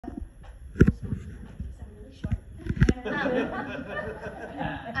really short.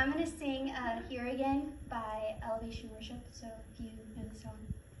 I'm going to sing Here Again by Elevation Worship, so if you know the song,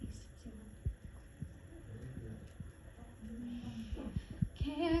 please sing it.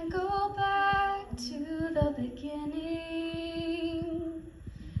 Can't go back to the beginning,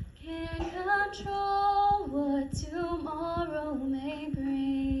 can't control what tomorrow may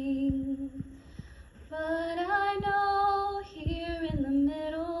bring, but I know here in the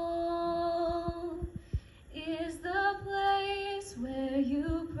middle is the place where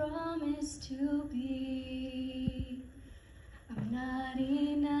you promised to be. I'm not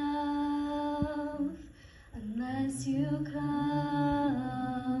enough unless you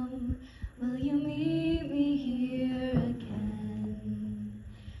come. Will you meet me here again?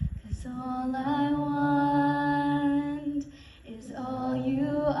 'Cause all I want is all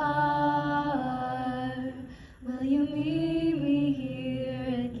you are. Will you meet me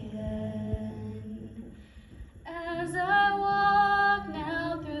here again? As I walk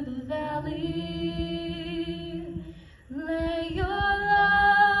now through the valley, let your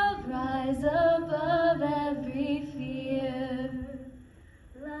love rise above every fear.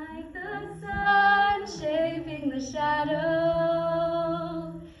 Like the sun shaping the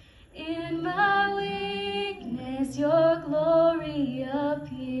shadow, in my weakness your glory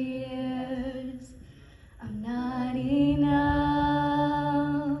appears. I'm not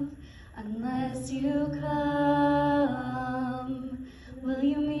enough unless you come. Will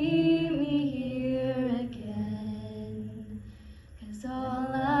you meet me here again? 'Cause all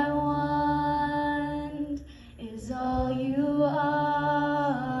I want is all you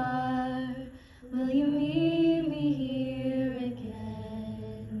are. Will you meet me here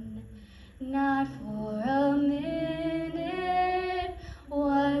again? Not for a minute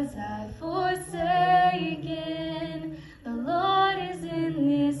was I forsaken. The Lord is in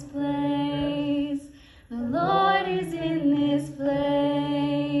this place. The Lord is in this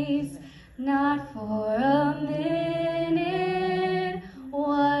place. Not for a minute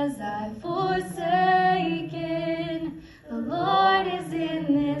was I forsaken. The Lord is in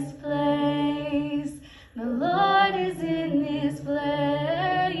this place. The Lord is in this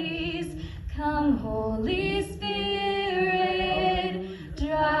place. Come, Holy Spirit,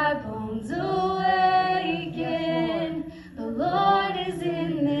 dry bones awaken. The Lord is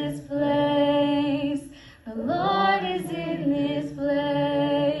in this place. The Lord is in this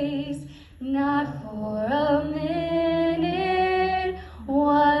place. Not for a minute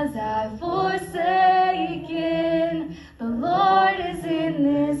was I forsaken. The Lord is in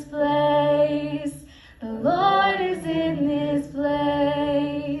this place. The Lord is in this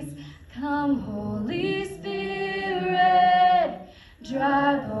place. Come, Holy Spirit,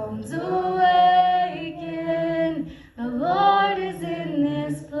 dry bones awaken. The Lord is in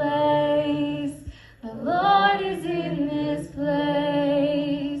this place. The Lord is in this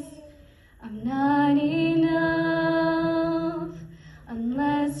place. I'm not enough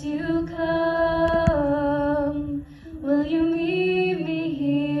unless you come. Will you meet me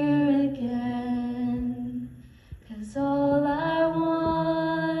here again? 'Cause all I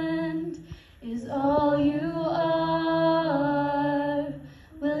want is all you are.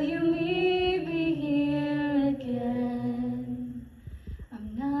 Will you meet me here again?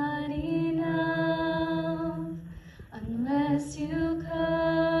 I'm not enough unless you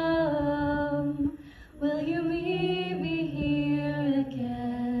come. Will you meet me here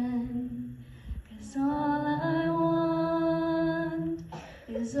again? 'Cause all I want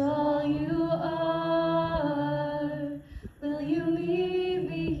is all you